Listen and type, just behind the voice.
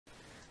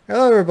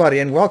Hello everybody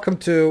and welcome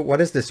to,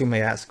 what is this you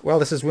may ask? Well,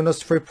 this is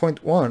Windows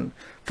 3.1.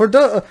 For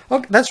the,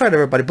 okay, that's right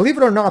everybody, believe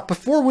it or not,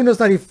 before Windows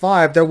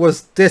 95 there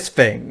was this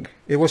thing.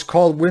 It was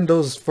called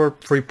Windows for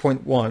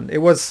 3.1. It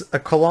was a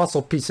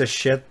colossal piece of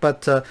shit,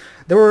 but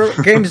there were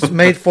games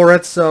made for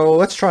it, so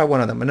let's try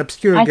one of them. An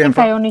obscure game. I think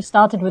I only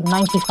started with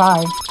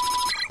 95.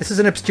 This is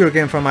an obscure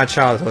game from my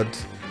childhood,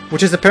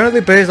 which is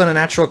apparently based on an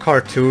actual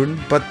cartoon,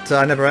 but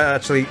I never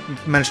actually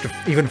managed to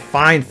even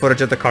find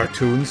footage of the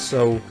cartoon,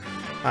 so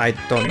I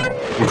don't know.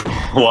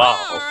 Wow.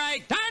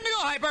 Alright, time to go,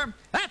 Hyper!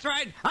 That's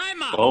right,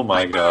 I'm up! Oh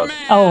my god.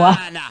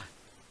 Hyperman!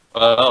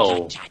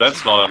 Oh,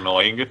 that's not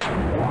annoying.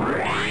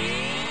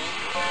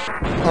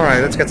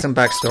 Alright, let's get some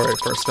backstory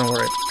first, don't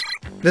worry.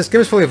 This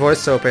game is fully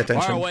voiced, so pay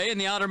attention. Far away in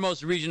the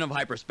outermost region of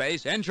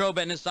hyperspace, Entrobe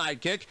and his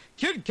sidekick,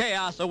 Kid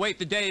Chaos, await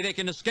the day they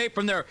can escape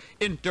from their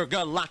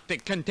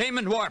intergalactic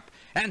containment warp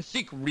and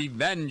seek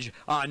revenge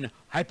on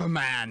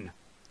Hyperman.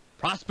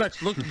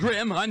 Prospects look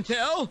grim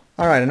until...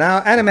 Alright, now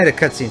animated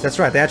cutscenes. That's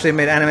right, they actually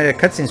made animated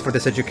cutscenes for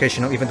this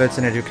educational, even though it's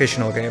an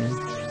educational game.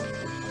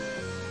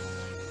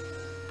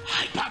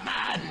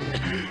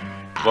 Hyperman!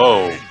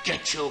 Whoa. I'll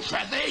get you for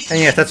this! And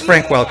yes, that's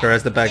Frank Welker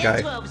as the bad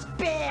guy. Entrobe's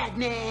bad,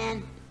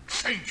 man!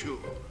 Thank you.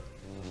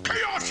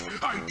 Chaos,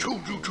 I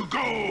told you to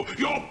go.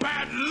 You're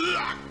bad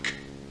luck.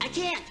 I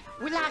can't.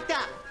 We're locked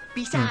up.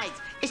 Besides,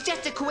 it's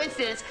just a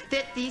coincidence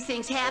that these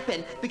things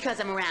happen because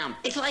I'm around.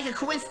 It's like a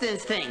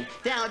coincidence thing.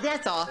 Now,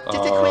 that's all.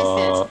 Just a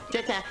coincidence.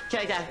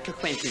 Just a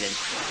coincidence.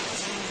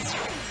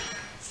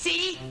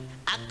 See?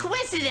 A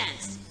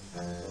coincidence!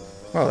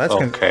 Well, that's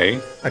Okay.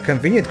 a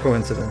convenient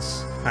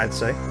coincidence, I'd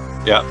say.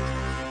 Yeah.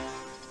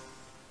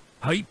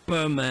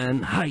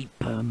 Hyperman,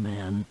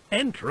 Hyperman.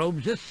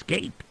 Entrobe's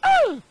escaped.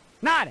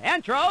 Not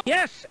Entrobe!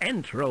 Yes,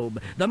 Entrobe,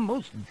 the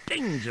most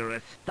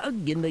dangerous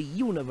thug in the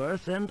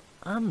universe, and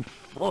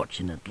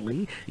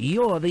unfortunately,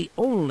 you're the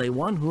only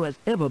one who has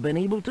ever been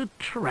able to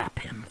trap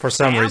him. For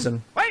some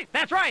reason. Wait,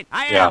 that's right,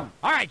 I am! Yeah.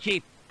 Alright,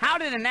 Chief, how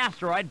did an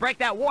asteroid break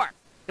that warp?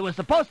 It was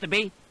supposed to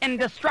be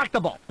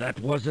indestructible. That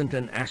wasn't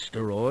an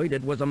asteroid,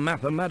 it was a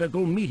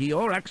mathematical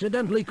meteor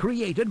accidentally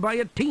created by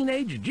a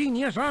teenage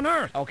genius on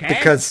Earth. Okay?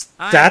 Because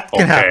that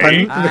can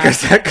happen.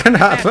 Because that can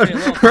happen,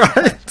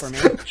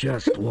 right?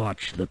 Just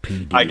watch the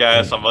PD. I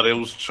guess somebody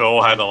whose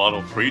show had a lot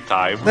of free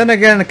time. Then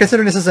again,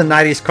 considering this is a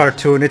 90s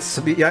cartoon, it's,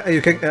 yeah,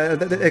 you can,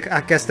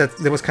 I guess that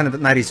there was kind of the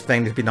 90s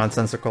thing to be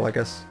nonsensical, I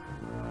guess.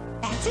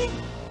 That's it.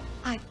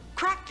 I've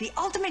cracked the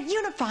ultimate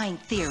unifying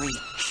theory.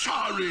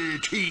 Sorry,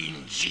 teen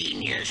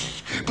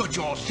genius, but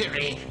your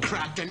theory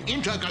cracked an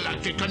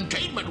intergalactic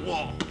containment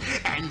warp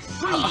and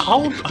freed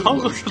How the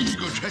most does it-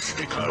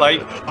 egotistical, Like,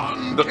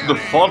 the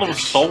thought of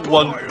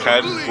someone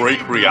can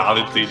break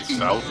reality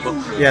itself.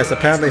 Yes,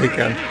 apparently he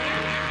can.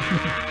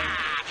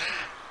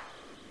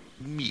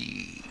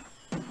 me.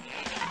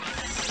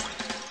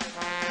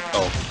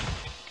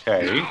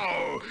 Okay.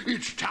 Now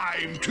it's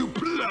time to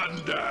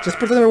plunder. Just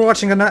pretend we're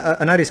watching a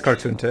 90s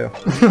cartoon too.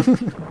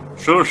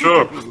 Sure,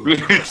 sure.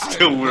 It's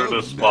still weird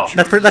as fuck.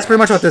 That's pretty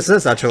much what this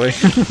is, actually.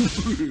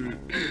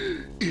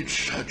 It's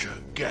such a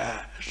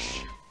gas.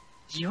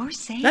 You're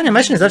saying The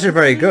animation is actually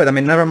very good. I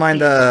mean, never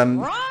mind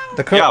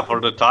the Yeah,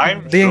 for the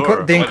time, The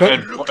sure.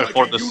 And Look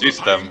for like the a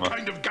system.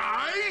 unifying kind of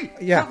guy?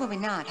 yeah. Probably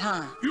not,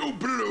 huh? You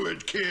blew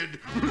it, kid.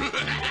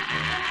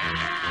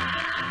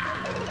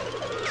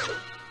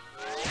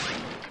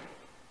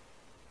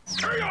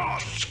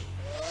 Chaos!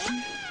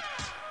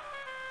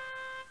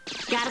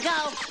 Gotta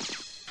go.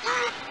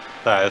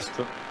 Test.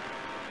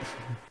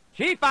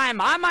 Chief, I'm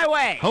on my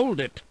way! Hold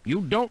it.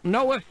 You don't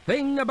know a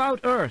thing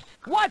about Earth.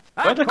 What?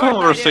 Why the Of course I do.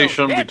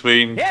 conversation Hit,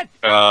 between hit,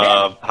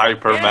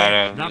 Hyperman The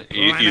and planet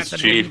his will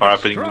chief be are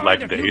happening destroyed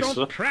like if you this?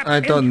 don't trap I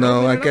don't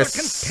know, Entrobe in I another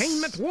guess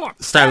containment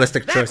warp.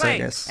 stylistic That choice, I way.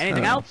 guess.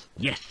 Anything else?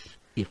 Yes.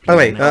 If Oh, you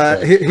wait,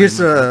 manage here's,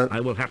 I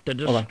will have to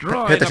hold on,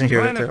 destroy pay attention the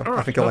here, planet too. I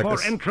Earth think you'll like before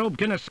this. Entrobe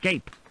can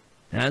escape.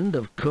 And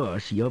of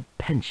course, your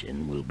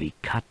pension will be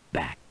cut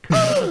back.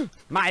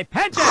 My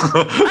pension!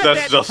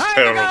 That's it. just Time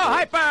terrible. To go,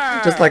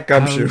 Hyper! Just like How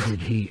Gumshoe.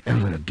 did he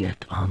ever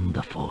get on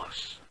the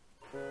Force?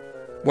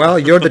 Well,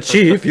 you're the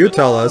chief, you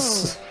tell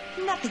us.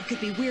 Nothing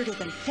could be weirder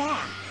than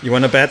that. You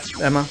wanna bet,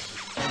 Emma?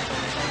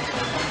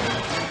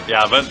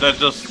 Yeah, but that's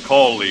just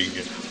calling.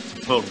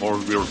 No more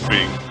weird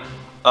thing.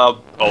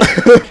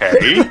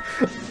 Okay.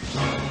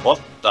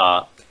 What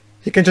the?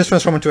 He can just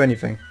transform into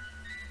anything.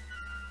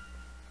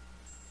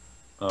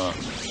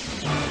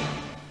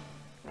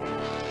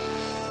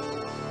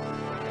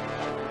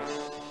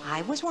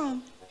 I was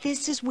wrong.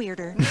 This is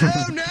weirder.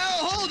 Oh no,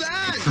 hold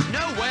on!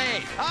 No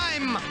way!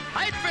 I'm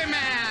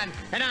Hyperman!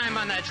 And I'm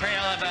on the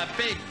trail of a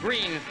big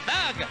green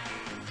thug!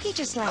 He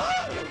just like...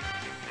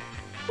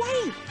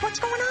 Wait, what's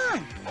going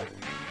on?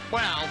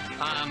 Well,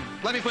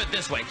 let me put it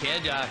this way,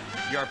 kid.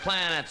 Your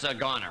planet's a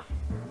goner.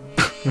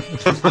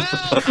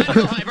 Well, time to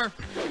go, Hyper.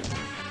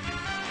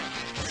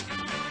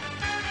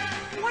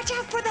 Watch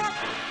out for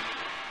that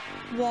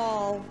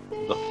wall.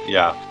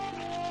 Yeah.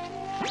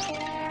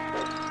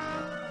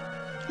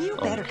 You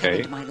better come Okay.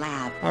 into my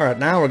lab. Alright,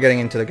 now we're getting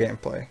into the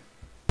gameplay.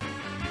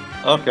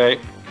 Okay.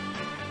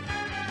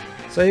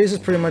 So he uses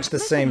pretty much the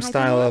same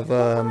style of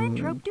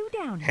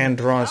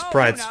hand-drawn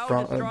sprites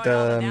from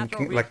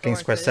like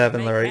King's Quest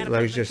 7,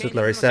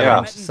 Larry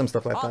 7, some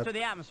stuff like that.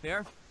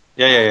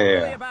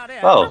 Yeah.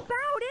 Oh.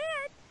 About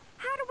it?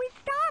 How do we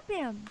stop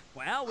him?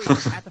 Well, we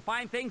have to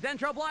find things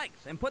Entrobe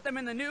likes and put them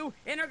in the new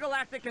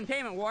intergalactic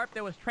containment warp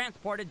that was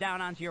transported down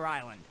onto your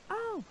island.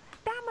 Oh,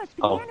 that must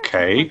be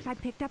okay. the I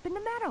picked up in the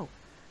meadow.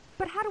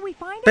 But how do we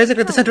find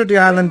Basically, at the center of the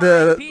island,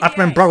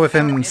 Hyperman brought with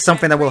him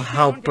something that will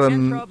help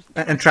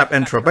entrap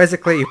Entrobe.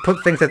 Basically, you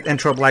put things that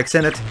Entrobe likes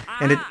in it,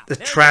 and it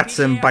traps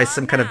him by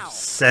some kind of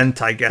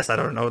scent, I guess. I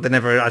don't know. They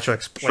never actually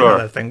explain how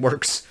that thing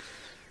works.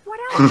 What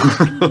else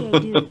does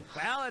PDA do?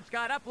 Well, it's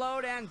got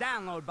upload and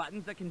download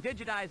buttons that can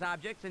digitize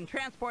objects and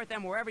transport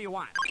them wherever you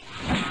want.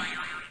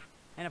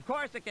 And of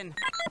course, it can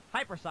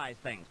hypersize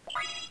things.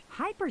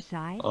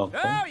 Hypersize? Okay.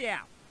 Oh, yeah.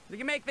 You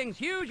can make things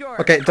huge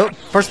or... Okay,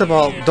 first of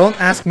all, don't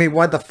ask me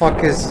why the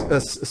fuck is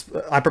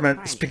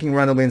Hyperman speaking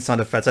randomly in sound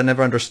effects. I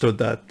never understood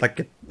that.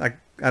 Like,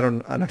 I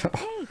don't know.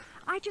 Hey,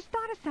 I just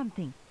thought of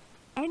something.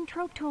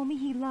 Entrobe told me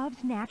he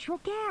loves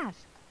natural gas.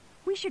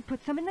 We should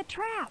put some in the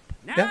trap.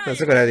 Yeah, that's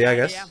a good idea, I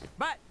guess.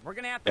 But we're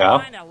going to have to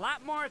find a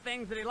lot more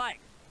things that he likes.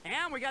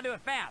 And we got to do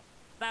it fast.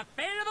 The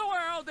fate of the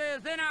world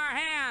is in our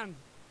hands.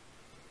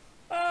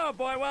 Oh,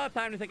 boy, well,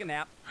 time to take a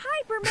nap.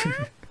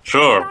 Hyperman!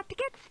 Sure. Got to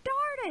get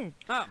started.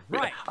 Oh,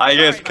 right. I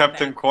guess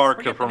Captain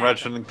Quark from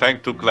Ratchet &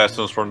 Clank took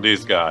lessons from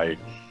this guy.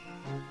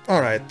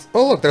 Alright.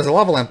 Oh, look, there's a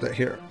lava lamp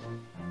here.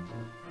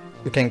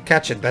 You can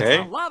catch it. That's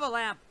A lava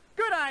lamp.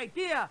 Good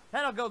idea.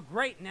 That'll go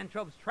great in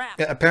Entrobe's trap.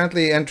 Yeah,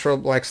 apparently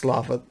Entrobe likes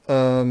lava.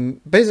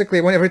 Basically,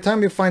 every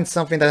time you find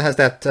something that has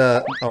that...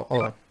 oh,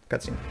 hold on.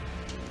 Cutscene.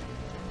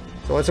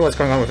 So let's see what's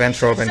going on with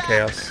Entrobe and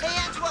Chaos. Hey,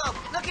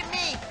 Entrobe, look at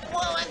me.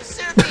 Whoa, I'm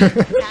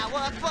surfing.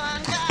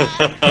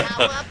 Cowabunga,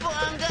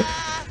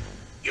 cowabunga.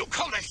 You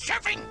call this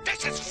surfing?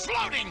 This is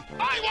floating!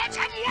 I want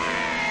some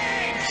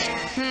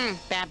waves!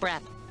 Bad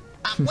breath.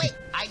 Wait,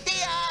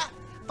 idea!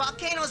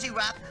 Volcanoes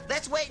erupt.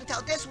 Let's wait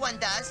until this one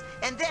does,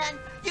 and then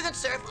you can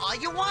surf all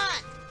you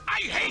want.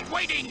 I hate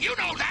waiting, you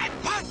know that,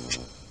 but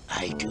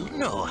I do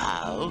know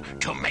how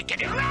to make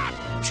it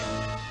erupt.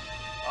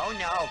 Oh,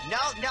 no.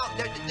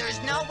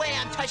 There's no way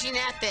I'm touching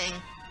that thing.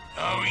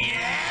 Oh,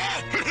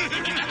 yeah?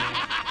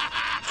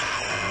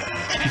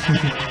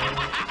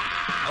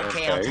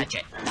 Okay, I'll touch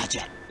it. Touch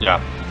it. Yeah.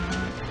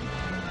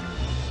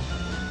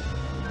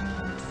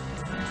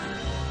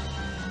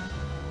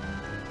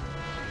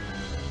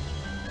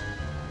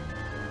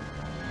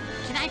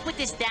 Can I put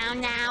this down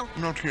now?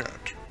 Not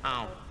yet.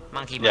 Oh,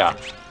 monkey Yeah.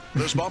 butt.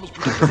 This bomb is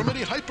protected from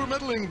any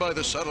hypermetalling by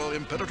the subtle,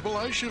 impenetrable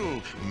ice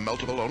shield.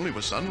 Meltable only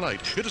with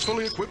sunlight. It is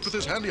fully equipped with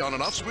this handy on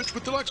and off switch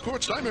with deluxe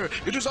quartz timer.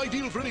 It is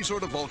ideal for any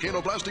sort of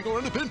volcano blasting or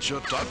in a pinch, a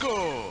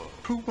taco.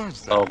 Who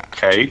was that?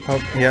 Okay.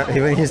 Oh, yeah,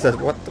 he's that.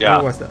 What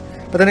was that?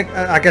 But then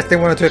I guess they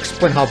wanted to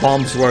explain how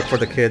bombs work for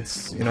the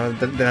kids, you know,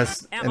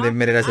 and they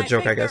made it as a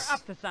joke, I guess.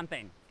 Up to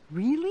something.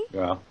 Really?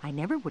 Yeah. I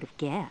never would have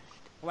guessed.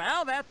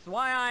 Well, that's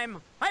why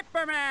I'm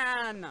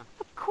Hyperman.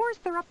 Of course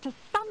they're up to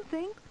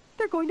something.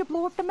 They're going to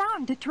blow up the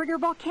mountain to trigger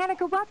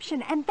volcanic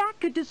eruption, and that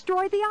could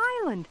destroy the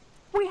island.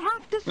 We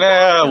have to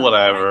stop them.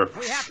 Whatever.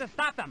 We have to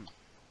stop them.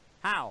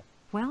 How?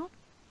 Well,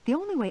 the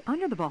only way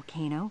under the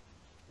volcano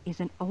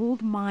is an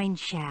old mine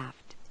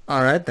shaft.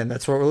 Alright, then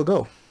that's where we'll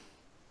go.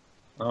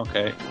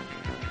 Okay.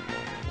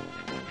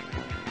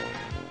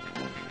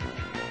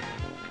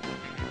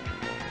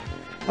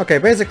 Okay,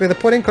 basically the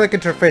point-and-click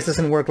interface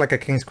doesn't work like a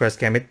King's Quest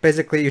game. It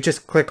basically, you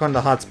just click on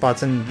the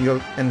hotspots and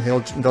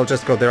they'll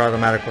just go there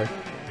automatically.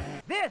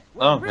 This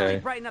will really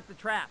brighten up the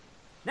trap.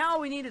 Now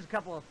all we need is a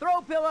couple of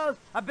throw pillows,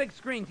 a big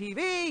screen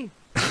TV.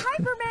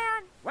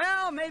 Hyperman!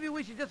 Well, maybe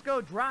we should just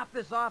go drop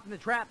this off in the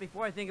trap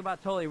before I think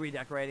about totally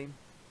redecorating.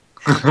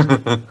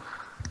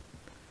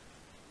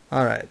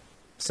 Alright,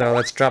 so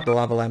let's drop the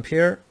lava lamp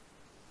here.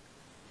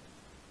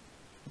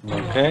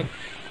 Okay.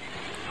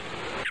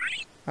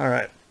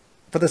 Alright.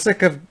 For the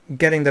sake of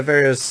getting the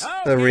various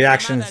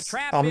reactions,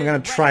 I'm gonna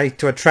try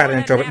to attract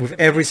Entrobe with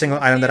every single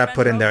item that I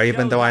put in there,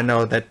 even though I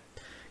know that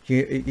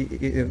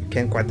you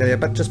can't quite do it,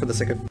 but just for the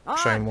sake of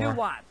showing more. 2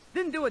 watts.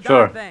 Didn't do a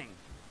darn thing.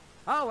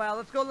 Oh well,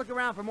 let's go look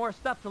around for more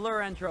stuff to lure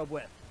Entrobe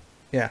with.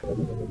 Yeah,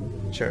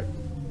 sure.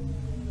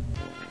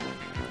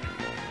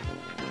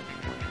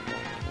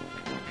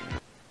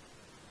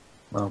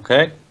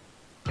 Okay.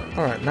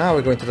 Alright, now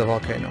we're going to the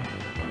volcano.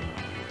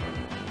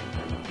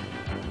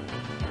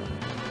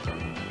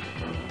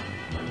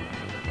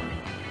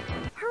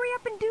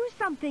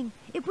 Something.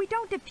 If we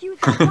don't defuse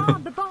the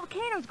bomb, the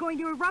volcano's going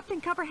to erupt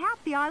and cover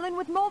half the island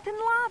with molten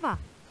lava.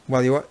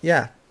 Well, you are,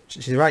 yeah,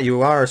 she's right.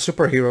 You are a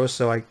superhero,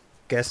 so I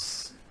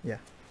guess, yeah.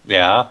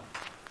 Yeah,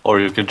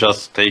 or you can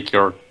just take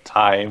your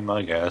time,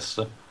 I guess.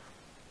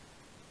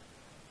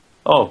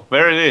 Oh,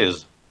 there it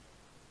is.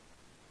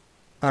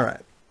 All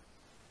right.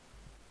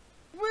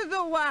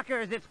 Whizzle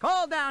whackers, it's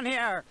cold down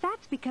here.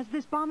 That's because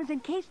this bomb is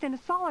encased in a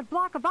solid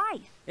block of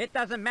ice. It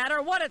doesn't matter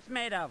what it's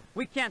made of.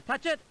 We can't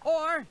touch it,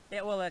 or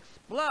it will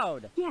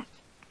explode. Yes,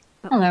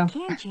 But Hello.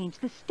 we can change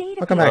the state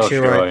of Welcome back,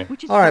 Shiroi.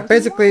 Shiroi. Alright,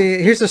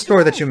 basically, here's the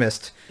story that you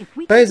missed.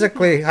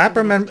 Basically,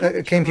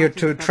 Hyperman came here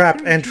to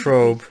trap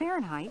Entrobe,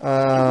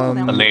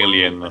 An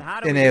alien.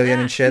 an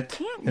alien and shit.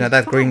 You know,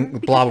 that green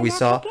blob we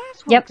saw.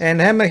 Yep. And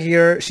Emma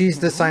here,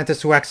 she's the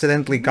scientist who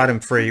accidentally got him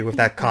free with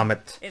that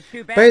comet.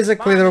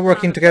 Basically, they were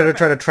working together to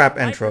try to trap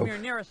Entrobe. Your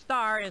nearest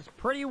star is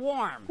pretty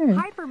warm.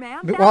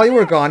 Hyperman, While you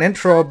were gone,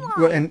 Entrobe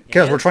and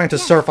Chaos were trying to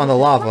surf on the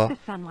lava,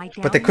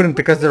 but they couldn't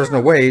because there was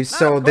no waves,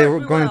 so they were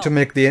going to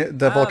make the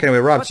volcano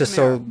erupt just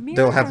so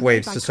they'll have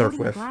waves to surf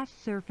with. Yes,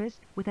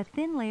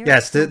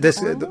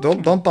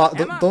 don't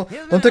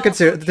take it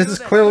serious. This is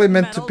clearly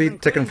meant to be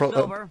taken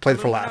for played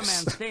for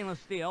laughs.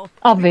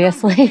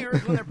 Obviously.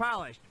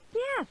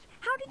 Yes.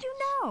 How did you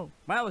know?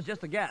 Well, it was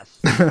just a guess.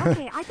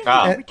 Okay, I think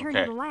I'll return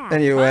to the lab.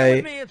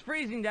 Anyway, It's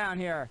freezing down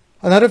here.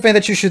 another thing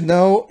that you should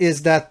know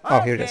is that... Oh,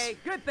 here it is. Okay,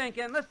 good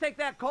thinking. Let's take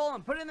that coal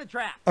and put it in the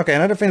trap. Okay,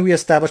 another thing we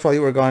established while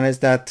you were gone is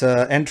that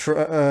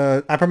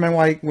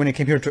Hyperman, when he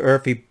came here to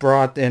Earth, he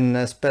brought in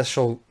a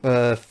special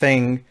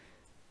thing,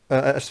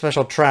 a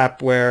special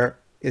trap where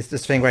it's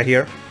this thing right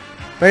here.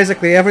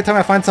 Basically, every time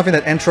I find something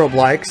that Entrobe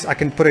likes, I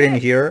can put it in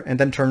here and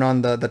then turn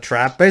on the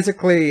trap.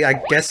 Basically,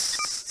 I guess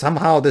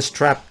somehow this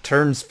trap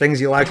turns things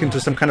you like into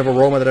some kind of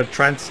aroma that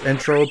attracts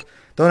Entrobe.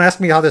 Don't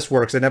ask me how this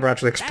works, they never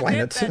actually explain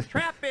it. The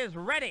trap is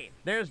ready.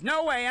 There's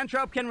no way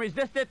Entrobe can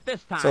resist it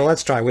this time. So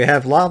let's try. We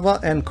have lava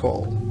and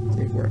coal.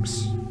 See if it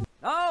works.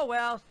 Oh,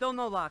 well, still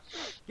no luck.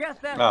 Guess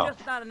that's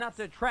just not enough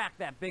to attract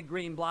that big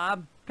green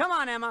blob. Come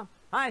on, Emma.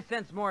 I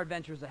sense more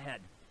adventures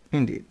ahead.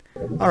 Indeed.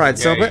 Alright,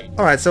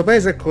 so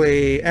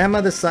basically,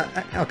 Emma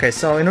decided... Okay,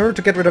 so in order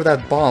to get rid of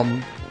that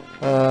bomb,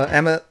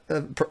 Emma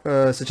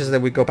suggested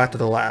that we go back to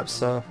the lab,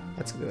 so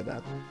let's do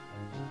that.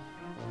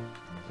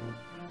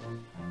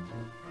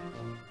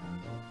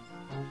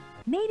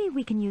 Maybe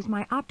we can use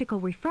my optical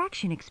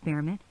refraction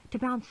experiment to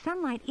bounce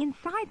sunlight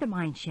inside the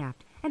mine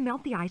shaft and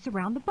melt the ice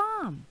around the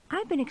bomb.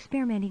 I've been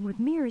experimenting with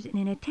mirrors in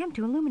an attempt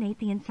to illuminate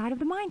the inside of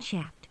the mine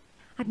shaft.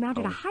 I've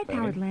mounted a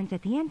high-powered lens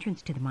at the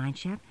entrance to the mine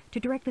shaft to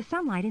direct the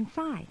sunlight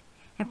inside.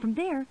 And from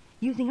there,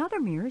 using other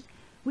mirrors,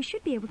 we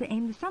should be able to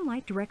aim the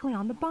sunlight directly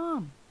on the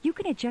bomb. You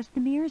can adjust the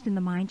mirrors in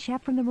the mine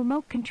shaft from the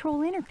remote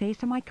control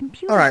interface on my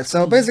computer. Alright,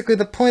 so basically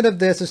the point of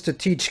this is to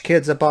teach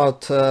kids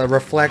about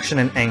reflection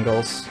and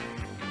angles.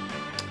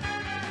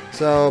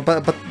 So,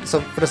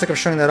 so for the sake of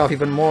showing that off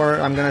even more,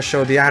 I'm going to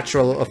show the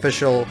actual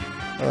official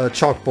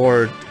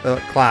chalkboard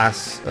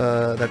class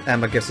that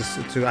Emma gives us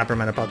to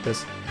Hyperman about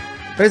this.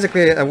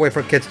 Basically, a way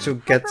for kids to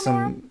get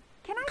some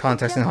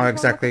context in how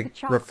exactly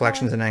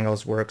reflections and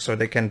angles work, so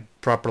they can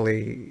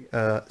properly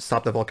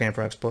stop the volcano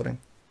from exploding.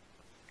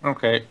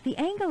 Okay. The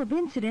angle of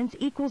incidence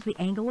equals the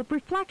angle of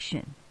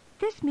reflection.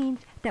 This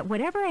means that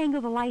whatever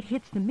angle the light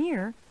hits the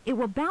mirror, it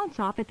will bounce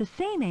off at the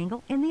same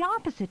angle in the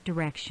opposite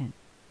direction.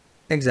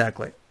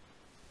 Exactly.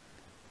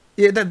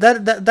 Yeah,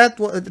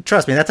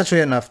 trust me, that's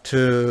actually enough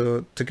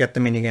to get the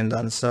minigame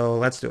done. So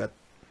let's do it.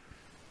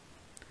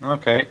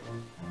 Okay.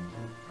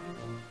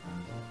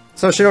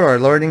 So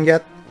Shiroi, learning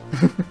yet?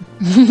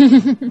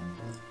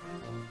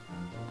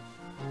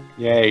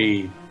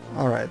 Yay.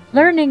 Alright.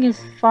 Learning is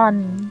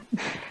fun.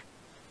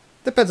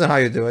 Depends on how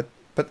you do it.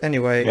 But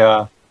anyway.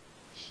 Yeah.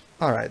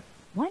 Alright.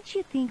 Once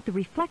you think the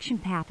reflection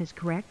path is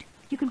correct,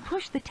 you can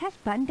push the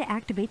test button to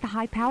activate the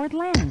high-powered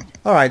lens.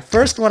 Alright,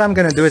 first what I'm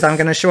gonna do is I'm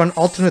gonna show an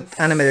alternate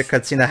animated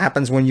cutscene that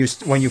happens when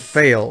you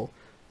fail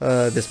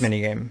this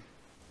minigame.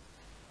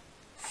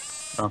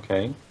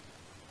 Okay.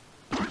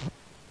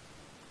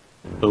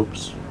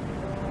 Oops.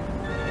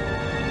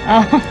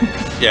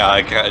 Oh. Yeah,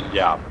 I can.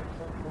 Yeah.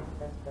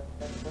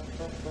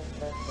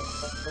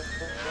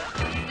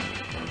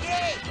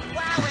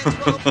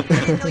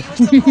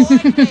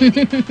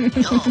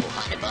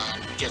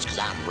 Just because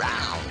I'm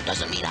round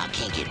doesn't mean I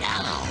can't get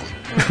down.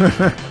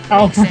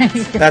 Oh my God.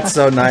 That's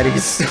so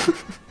 90s.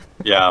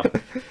 Yeah.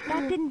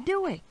 That didn't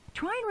do it.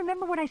 Try and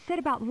remember what I said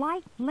about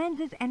light,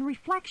 lenses, and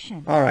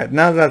reflection. Alright,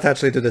 now let's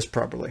actually do this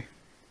properly.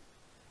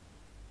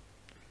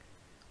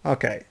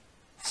 Okay.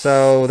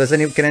 So, does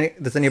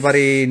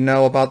anybody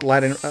know about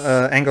light and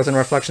angles and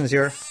reflections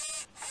here?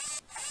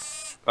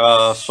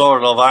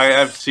 Sort of.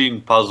 I've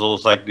seen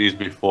puzzles like these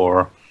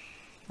before.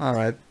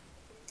 Alright.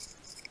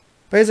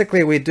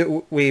 Basically,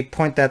 we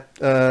point that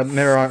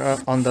mirror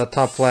on the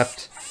top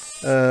left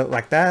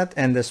like that,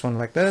 and this one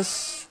like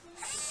this.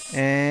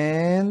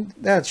 And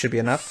that should be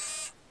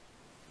enough.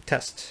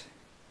 Test.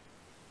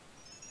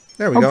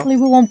 There we go. Hopefully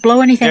we won't blow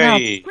anything up.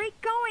 Great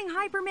going,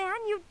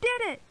 Hyperman! You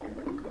did it!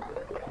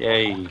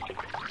 Yay.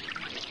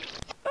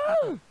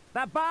 Ooh,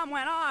 that bomb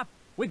went off.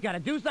 We've got to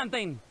do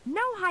something.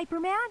 No,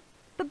 Hyperman.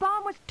 The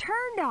bomb was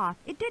turned off.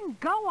 It didn't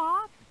go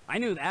off. I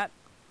knew that.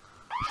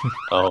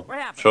 Oh, What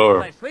happened? sure.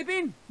 Was I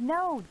sleeping?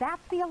 No,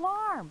 that's the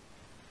alarm.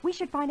 We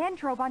should find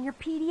Entrobe on your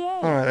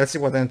PDA. Alright, let's see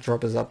what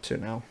Entrobe is up to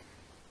now.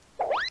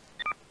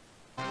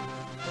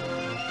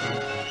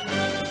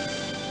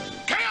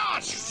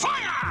 Chaos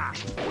fire!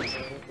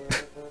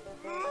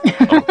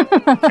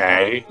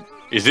 Okay.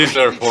 Is this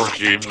our fourth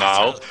gym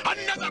now?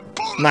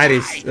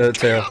 90s,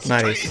 Teo.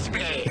 90s.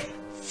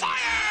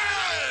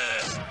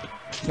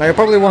 Now you're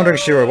probably wondering,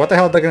 Shiroi, what the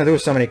hell are they gonna do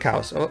with so many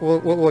cows?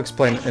 We'll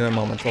explain in a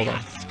moment. Hold on.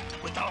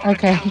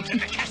 Okay.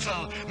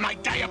 My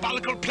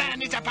diabolical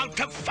plan is about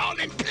to fall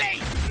in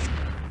place.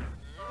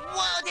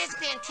 Whoa, that's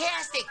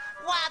fantastic.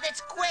 Wow,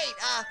 that's great.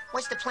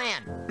 What's the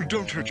plan?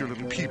 Don't hurt your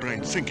little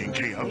pea-brain thinking,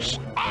 Chaos.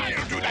 I'll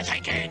do the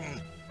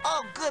thinking.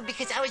 Oh, good,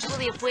 because I was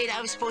really afraid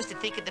I was supposed to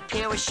think of the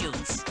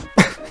parachutes.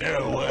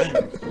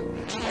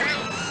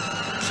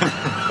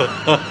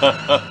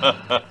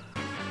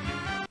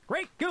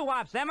 Great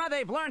goo-wops, Emma.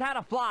 They've learned how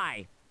to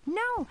fly.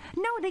 No,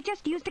 they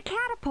just used a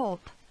catapult.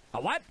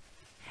 A what?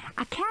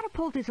 A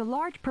catapult is a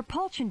large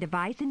propulsion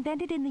device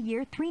invented in the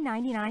year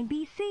 399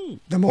 BC.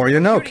 The more you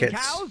know, Shooting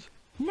kids. cows?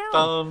 No,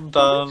 Dum, but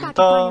dum, we've got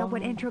to find out dum.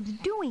 what Entrope's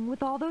doing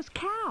with all those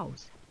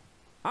cows.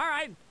 All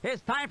right,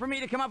 it's time for me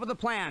to come up with a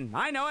plan.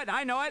 I know it.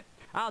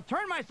 I'll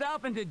turn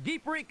myself into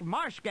deep reek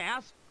marsh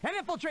gas and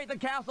infiltrate the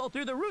castle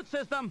through the root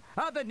system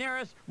of the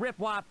nearest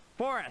Ripwap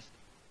forest.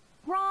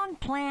 Wrong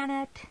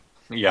planet.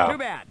 Yeah. Too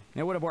bad.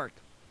 It would have worked.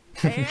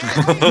 And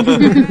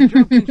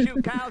Entrope can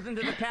shoot cows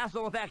into the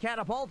castle with that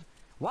catapult.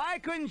 Why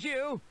couldn't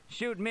you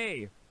shoot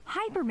me?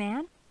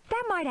 Hyperman,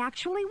 that might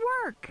actually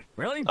work.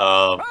 Really?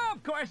 Of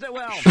course it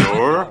will.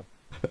 Sure.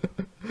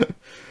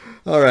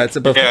 Alright, so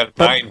Yeah,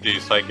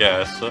 90s, I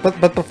guess.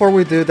 but before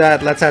we do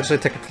that, let's actually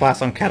take a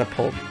class on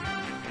catapult.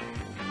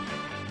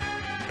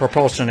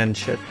 Propulsion and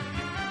shit.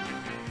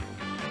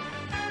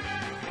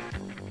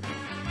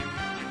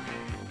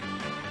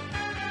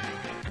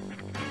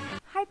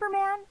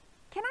 Hyperman,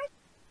 can I...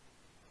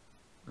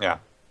 Yeah.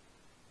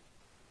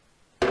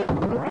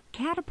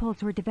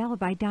 Catapults were developed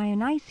by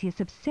Dionysius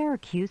of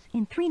Syracuse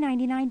in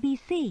 399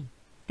 BC.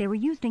 They were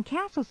used in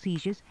castle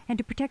sieges and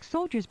to protect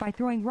soldiers by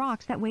throwing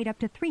rocks that weighed up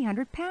to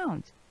 300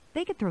 pounds.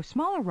 They could throw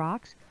smaller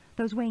rocks,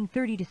 those weighing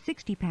 30 to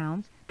 60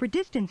 pounds, for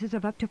distances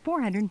of up to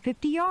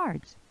 450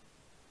 yards.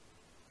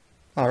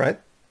 Alright.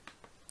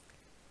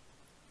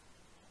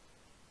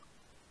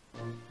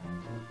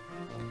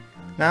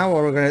 Now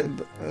what we're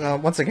gonna...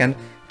 once again,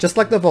 just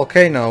like the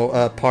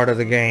volcano part of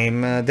the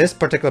game, this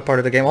particular part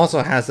of the game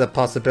also has the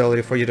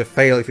possibility for you to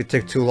fail if you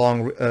take too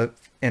long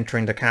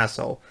entering the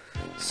castle.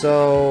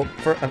 So,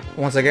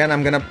 once again,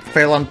 I'm gonna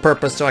fail on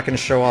purpose so I can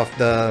show off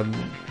the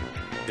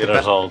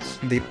results.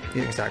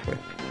 Exactly.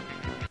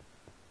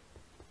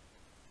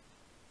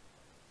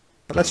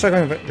 But let's try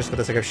going, just for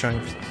the sake of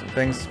showing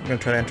things, I'm gonna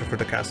try to enter through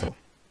the castle.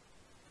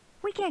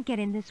 We can't get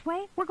in this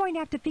way. We're going to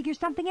have to figure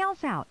something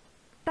else out.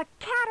 The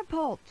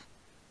catapult!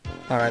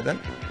 Alright then.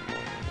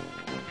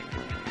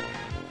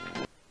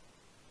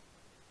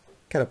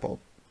 Catapult.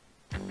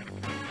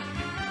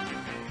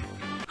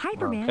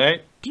 Hyperman,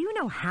 Okay. do you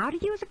know how to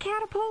use a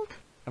catapult?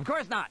 Of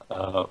course not.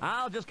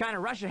 I'll just kind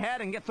of rush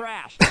ahead and get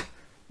thrashed.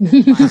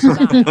 Okay,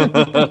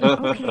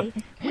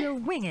 we'll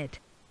wing it.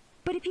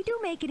 But if you do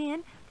make it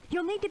in,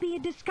 you'll need to be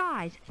in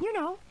disguise. You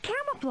know,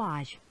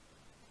 camouflage.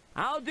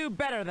 I'll do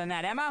better than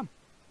that, Emma.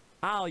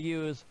 I'll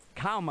use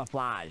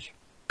camouflage.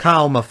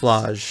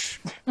 Camouflage.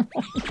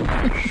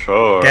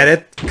 Sure. Get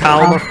it?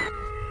 Camouflage.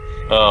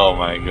 Oh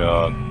my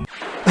god.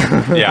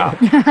 Yeah.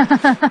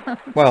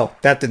 Well,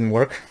 that didn't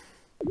work.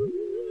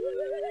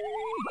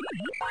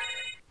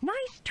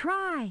 Nice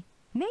try.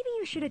 Maybe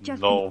you should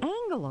adjust No, the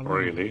angle a little.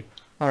 really.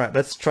 Alright,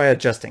 let's try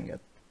adjusting it.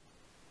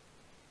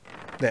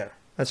 There.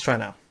 Let's try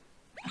now.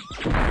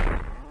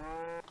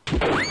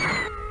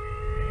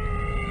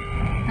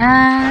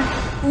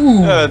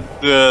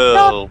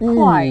 Not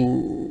quite.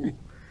 Ooh.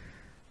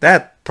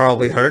 That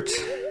probably hurt.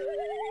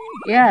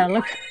 Yeah,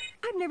 look.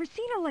 I've never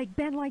seen a leg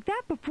bend like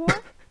that before.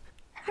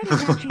 I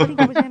didn't actually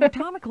think it was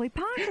anatomically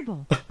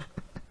possible.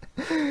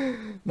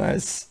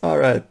 Nice.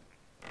 Alright.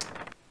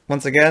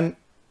 Once again,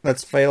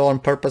 let's fail on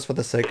purpose for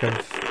the sake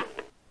of...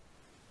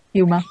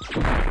 Humor.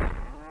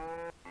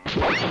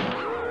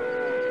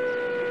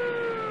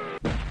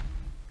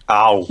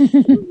 Ow.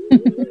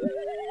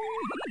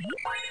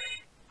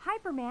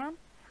 Hyperman,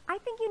 I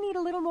think you need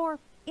a little more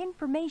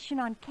information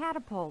on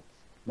catapults.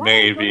 Why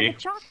Maybe. don't you go to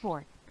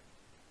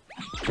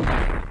the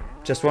chalkboard?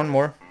 Just one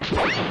more.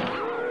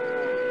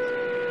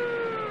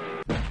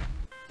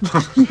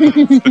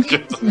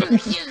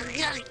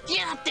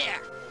 Get up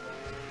there!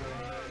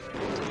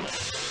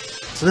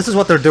 So this is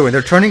what they're doing.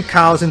 They're turning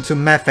cows into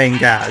methane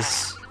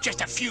gas.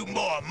 Just a few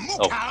more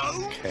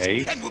moo-cows,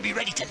 Okay. and we'll be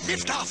ready to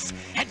lift off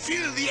and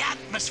fill the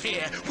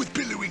atmosphere with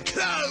billowing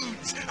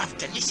clouds of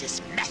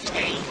delicious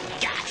methane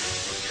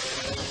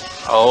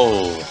gas.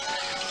 Oh.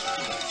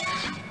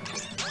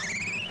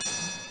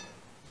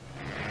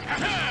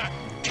 Aha!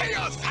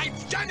 Chaos,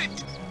 I've done it!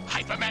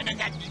 Hyperman and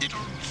that little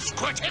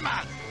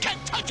squirtimmer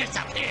can't touch us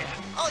up here!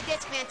 Oh,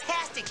 that's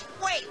fantastic!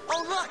 Wait,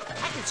 oh look,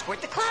 I can squirt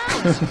the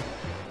clouds!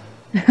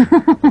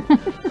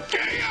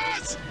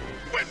 Chaos!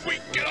 When we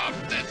get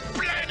off this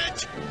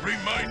planet,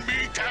 remind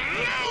me to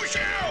lose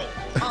you!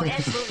 Oh,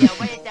 absolutely, I'll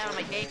write it down on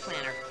my day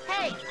planner.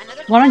 Hey,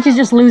 another Why don't you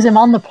just lose him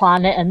on the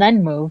planet and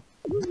then move?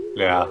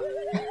 Yeah.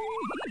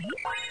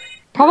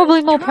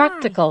 Probably more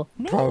practical.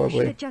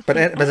 Probably. But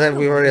as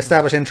we already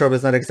established, Entrope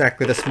is not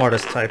exactly the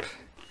smartest type.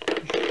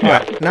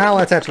 Alright, now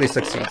let's actually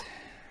succeed.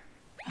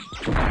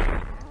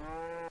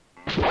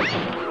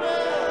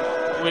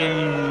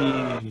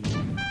 Yummy!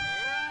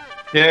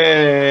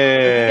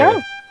 Yay!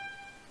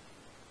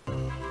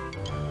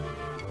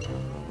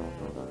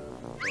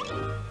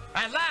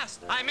 At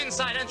last, I'm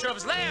inside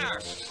Entrove's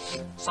lair.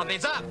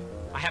 Something's up.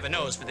 I have a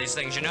nose for these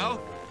things, you know.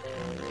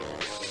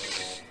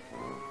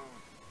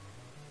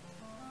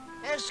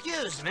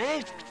 Excuse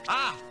me.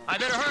 Ah, I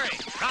better hurry.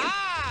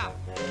 Ah!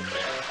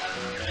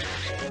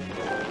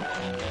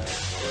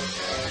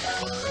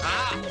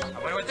 Ah, I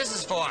wonder what this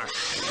is for.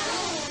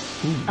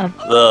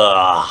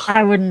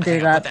 I wouldn't do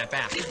that. Put that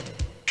back.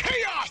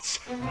 Chaos!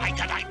 I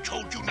thought I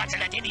told you not to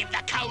let any of the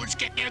cows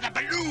get near the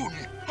balloon.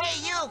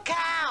 Hey, you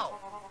cow!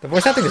 The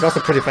voice acting is also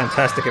pretty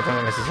fantastic if I'm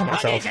honest with What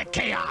myself. is it,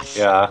 Chaos?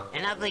 Yeah.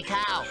 An ugly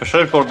cow.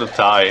 Especially for the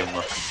time.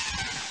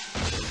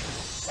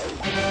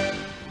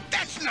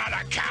 That's not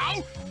a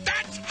cow!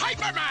 That's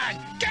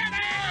Hyperman! Get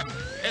him!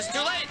 It's too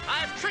late.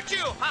 I've tricked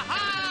you. Ha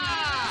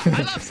ha!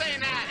 I love saying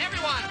that.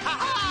 Everyone. Ha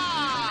ha!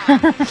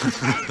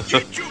 I'll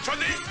get you for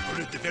this,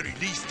 or at the very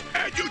least,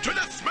 add you to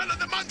the Smell of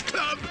the Month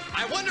Club!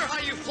 I wonder how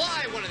you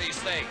fly one of these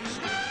things.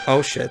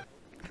 Oh shit.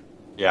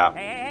 Yeah.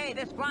 Hey,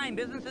 this flying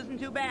business isn't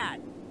too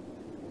bad.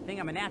 I think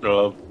I'm a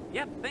natural. Uh,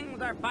 Yep,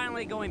 things are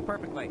finally going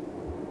perfectly.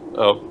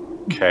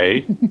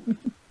 okay.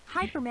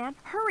 Hyperman,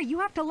 hurry, you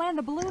have to land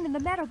the balloon in the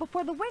meadow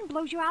before the wind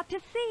blows you out to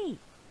sea.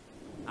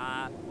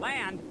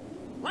 Land?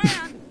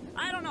 Land?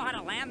 I don't know how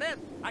to land this.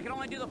 I can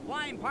only do the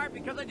flying part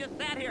because I just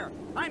sat here.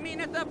 I mean,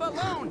 it's a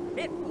balloon.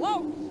 It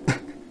floats.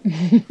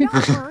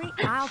 Don't worry,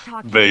 I'll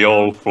talk to They you.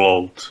 all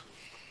float.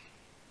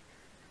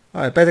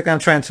 Alright, basically I'm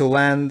trying to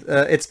land.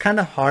 It's kind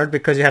of hard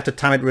because you have to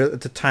time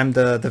it time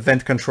the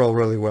vent control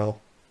really well.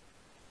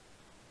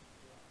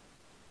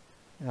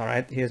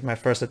 Alright, here's my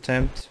first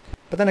attempt.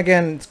 But then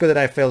again, it's good that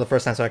I failed the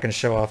first time so I can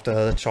show off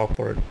the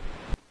chalkboard.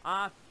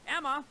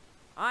 Emma,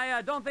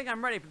 I don't think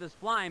I'm ready for this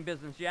flying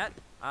business yet.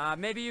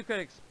 Maybe you could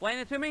explain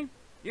it to me?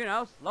 You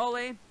know,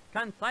 slowly,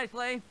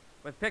 concisely,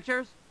 with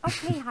pictures?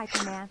 Okay,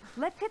 Hyperman,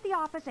 let's hit the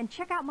office and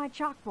check out my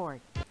chalkboard.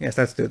 Yes,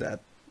 let's do that.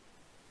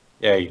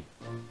 Yay.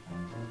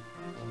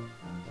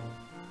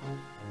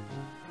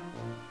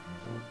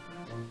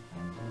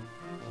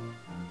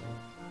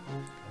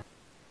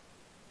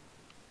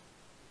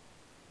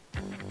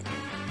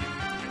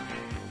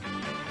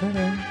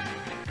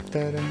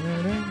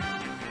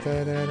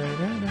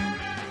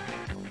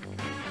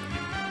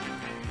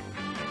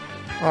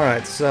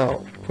 Alright,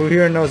 so who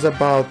here knows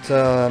about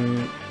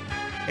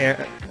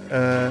hair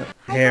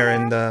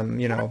and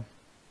you know,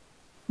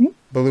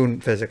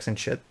 balloon physics and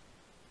shit?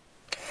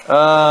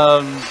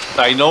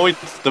 I know it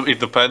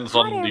depends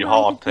on the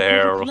hot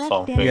air or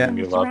something. Yeah.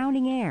 But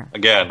Surrounding air.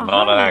 again, A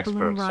not an hot air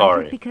balloon expert. rises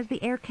Sorry. because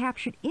the air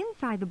captured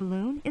inside the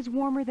balloon is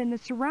warmer than the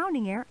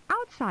surrounding air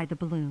outside the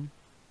balloon.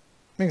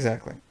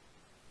 Exactly.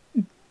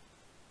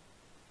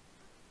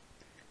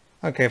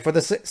 Okay, for the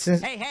since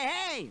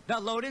Hey! The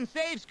load and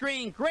save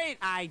screen. Great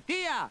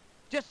idea.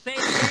 Just save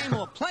the game.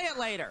 We'll play it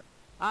later.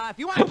 If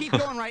you want to keep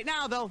going right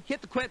now, though, hit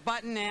the quit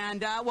button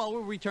and, well,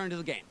 we'll return to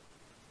the game.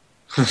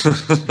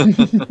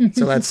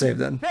 so let's save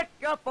then. Pick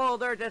a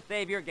folder to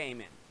save your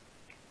game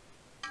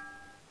in.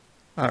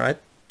 Alright.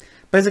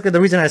 Basically,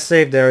 the reason I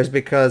saved there is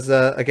because,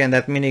 again,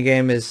 that mini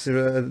game is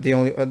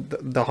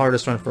the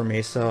hardest one for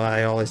me, so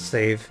I always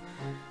save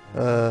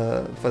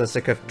for the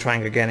sake of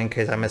trying again in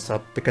case I mess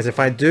up. Because if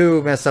I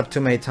do mess up too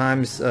many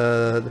times,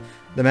 the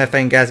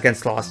methane gas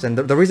gets lost. And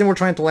the reason we're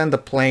trying to land the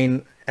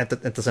plane at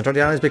the center of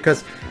the island is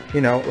because, you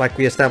know, like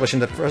we established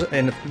in one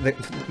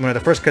of the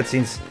first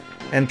cutscenes,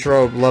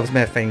 Entrobe loves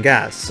methane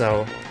gas,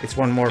 so it's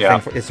one more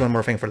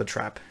thing for the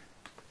trap.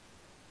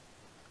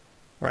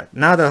 All right,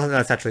 now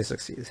let's actually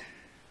succeed.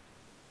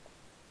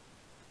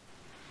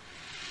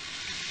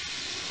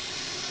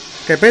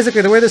 Okay,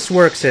 basically the way this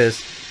works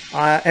is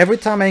every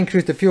time I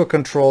increase the fuel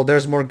control,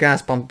 there's more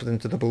gas pumped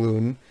into the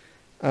balloon.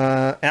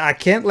 And I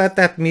can't let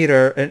that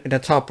meter in the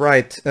top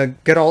right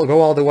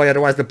go all the way,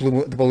 otherwise the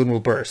balloon will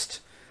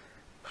burst.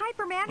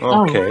 Hyperman,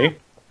 Okay.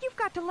 you've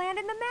got to land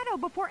in the meadow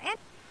before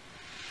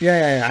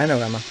Yeah, I know,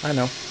 Emma. I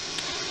know.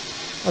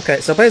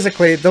 Okay, so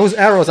basically, those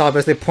arrows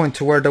obviously point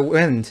to where the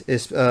wind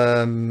is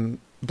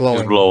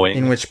blowing.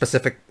 In which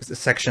specific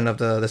section of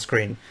the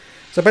screen.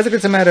 So basically,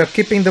 it's a matter of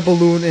keeping the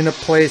balloon in a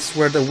place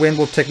where the wind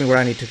will take me where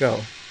I need to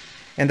go.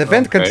 And the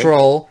vent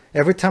control,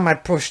 every time I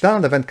push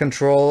down the vent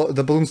control,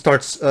 the balloon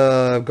starts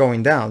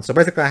going down. So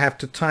basically, I have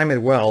to time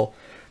it well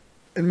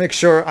and make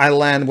sure I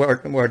land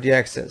where the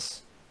X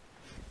is.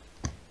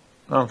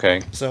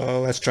 Okay. So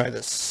let's try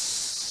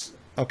this.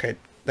 Okay.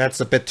 That's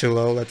a bit too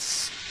low.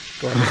 Let's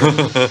go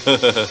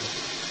ahead.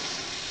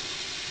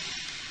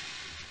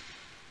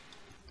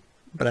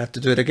 But I have to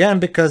do it again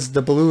because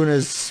the balloon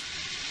is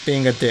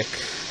being a dick.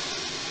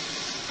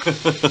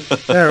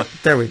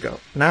 There we go.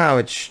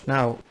 Now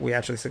we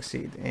actually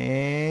succeed.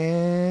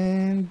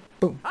 And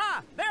boom.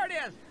 Ah, there it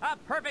is. A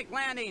perfect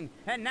landing.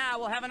 And now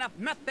we'll have enough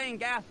methane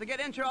gas to get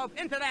Entrobe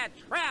into that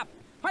trap.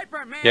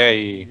 Hyperman.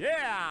 Yay.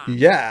 Yeah.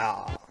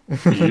 Yeah.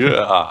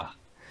 Yeah.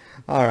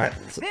 All right.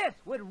 So this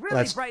would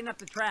really brighten up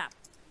the trap.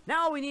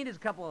 Now all we need is a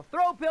couple of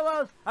throw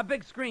pillows, a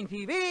big screen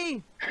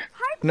TV.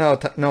 no,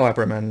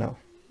 Hyperman, no.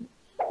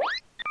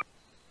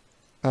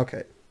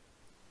 Okay.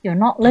 You're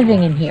not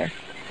living in here.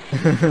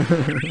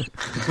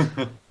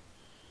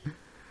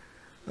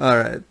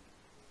 Alright.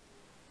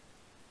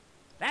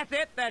 That's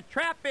it. The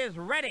trap is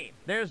ready.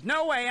 There's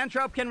no way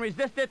Entrope can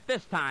resist it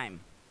this time.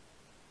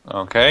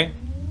 Okay.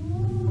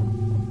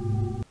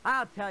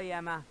 I'll tell you,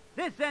 Emma.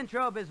 This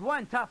Entrope is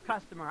one tough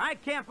customer. I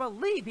can't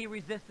believe he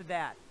resisted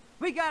that.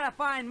 We gotta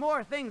find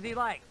more things he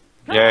likes.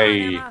 Come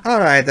Yay. on, Emma.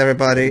 Alright,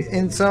 everybody.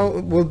 And so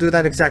we'll do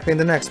that exactly in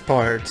the next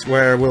part,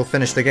 where we'll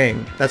finish the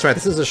game. That's right,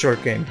 this is a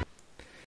short game.